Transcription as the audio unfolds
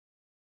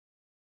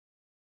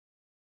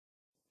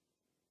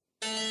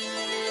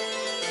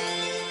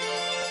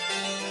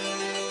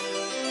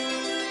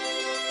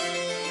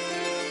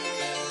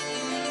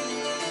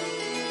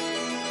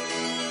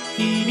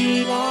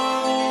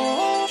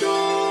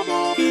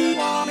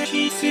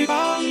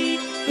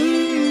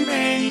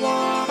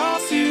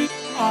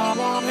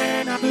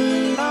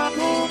楽だと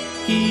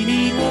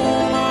君を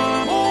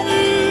守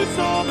る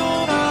そ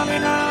のため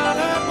なら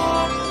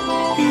ば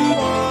僕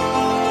は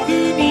僕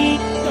に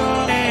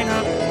誰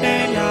だって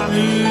やる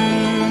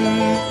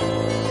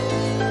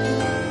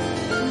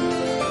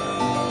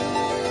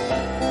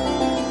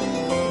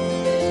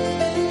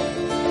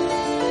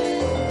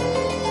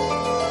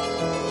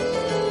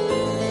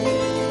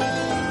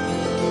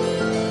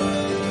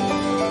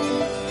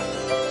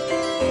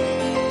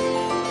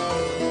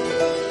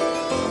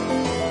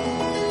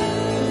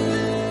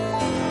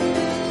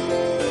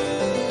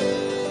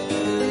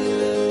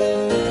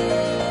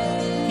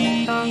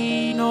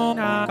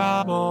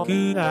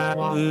僕ら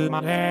は生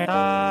まれ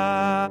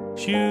た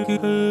祝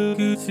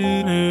福す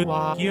る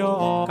は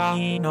業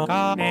界の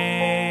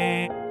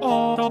鐘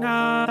大人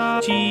た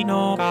ち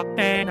の勝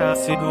手な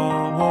都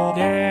合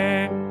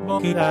で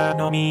僕ら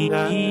の未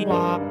来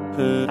は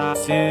プラ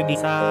スに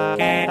避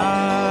け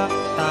た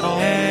たと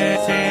え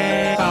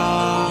世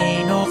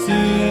界のす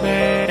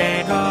べ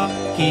てが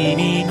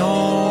君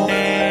の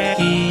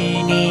敵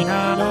に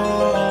な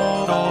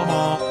ろうと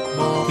も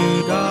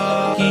僕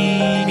が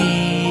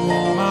君を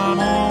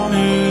守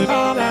るか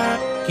ら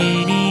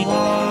君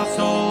はそ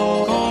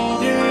こ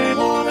で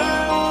笑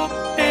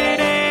って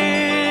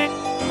ね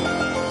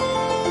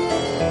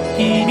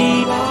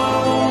君は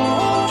王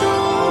女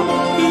僕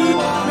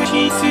は召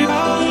使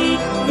い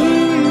運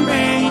命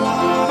は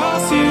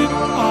明日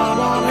哀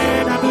れ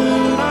なく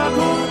だと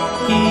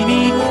君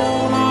を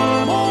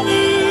守る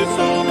そ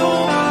の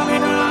ため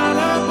なら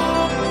ば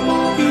僕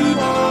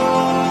は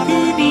僕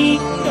に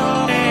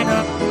誰だ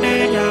って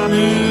やる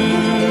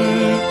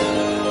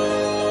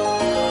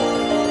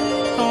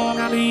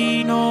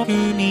隣の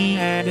国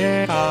へ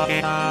出か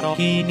けた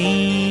時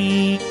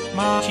に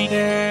街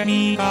で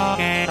見か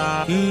け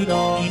た黒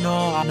い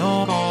のあ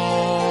の子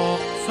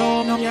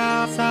その優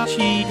し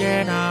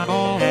げな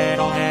声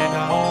と笑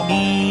顔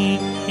に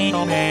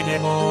一目で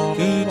僕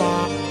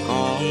は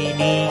恋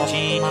に落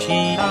ちまし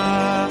た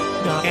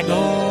だけど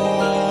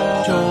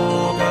女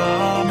が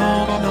あ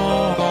の子の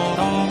こ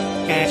と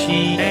決し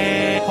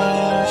て欲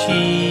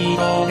しい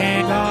と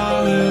願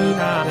う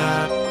なら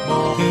僕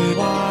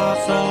は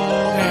そ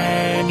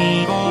れ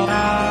に答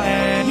え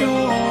よ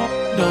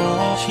うど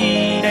うし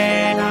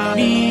て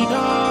涙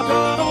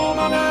が止ま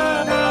ら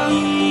ない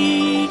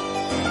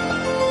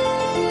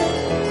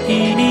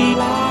君は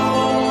王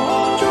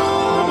女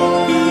僕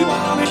は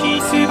召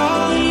使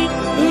い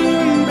運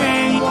命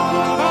は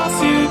明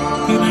日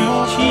首を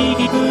し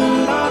く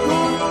だと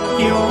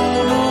今日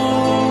の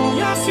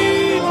休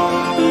は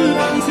フラ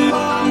ンス版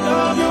だ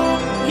よ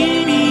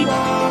君は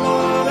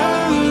笑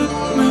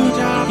う無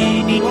邪気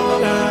に笑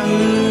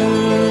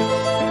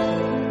う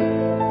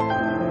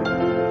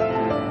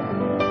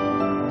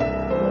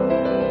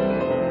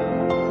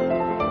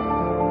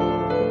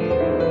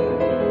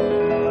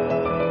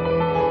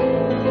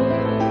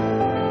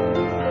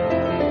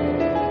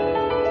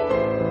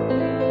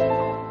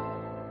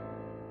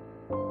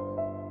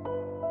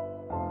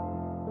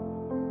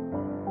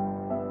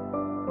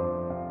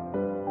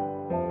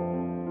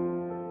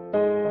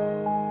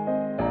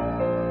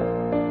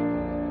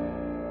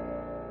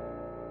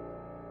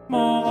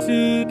もうす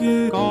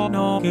ぐこ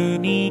の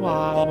国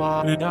は終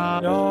わる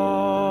だ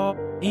ろ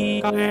う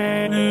生か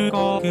れる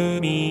国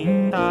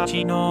民た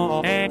ちの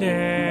手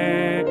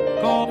で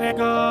これ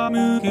が報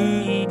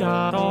い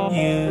だと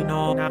いう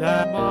のな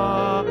ら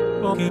ば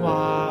僕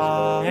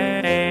はあ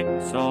え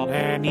てそ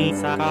れに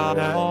逆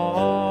ら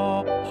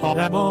おうほ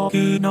ら僕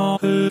の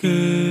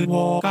服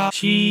を貸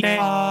して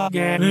あ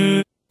げ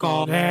る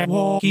これ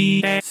を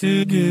着て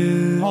す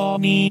ぐお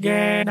逃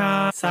げ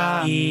な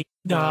さい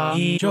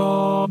大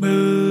丈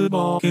夫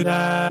僕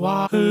ら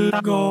は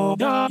双子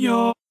だ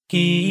よ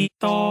きっ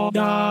と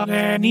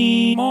誰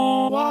に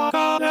もわ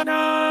から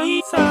な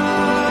いさ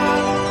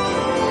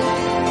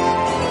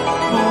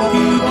僕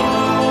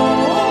は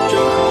王女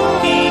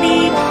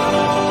君は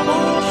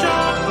王者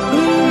運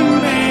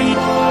命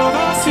は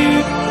明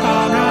日悲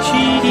し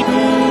いく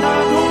だ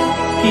と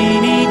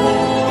君を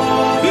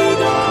愛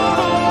だ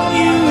とい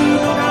う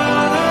のな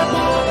らば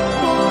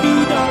僕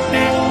だって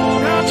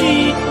同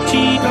じ血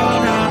が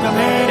流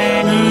れ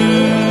る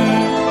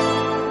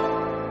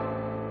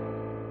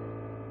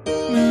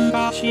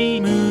昔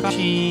々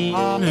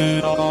あ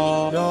ると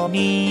ころ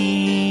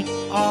に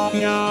悪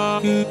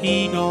役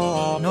非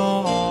道の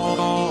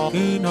僕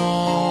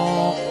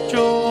の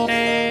頂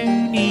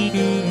点に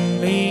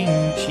君臨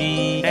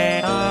し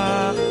て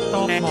た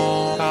とて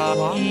も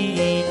可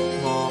愛い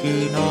僕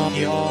の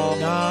兄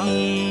弟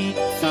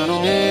た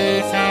と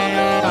え世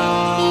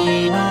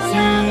界のす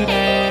べ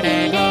て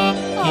が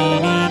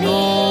君の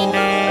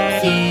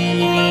敵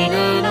にな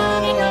ろ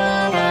う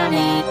がも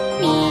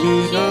僕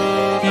が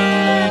君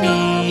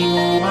を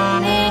守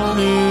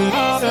るは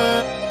ず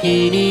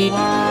君は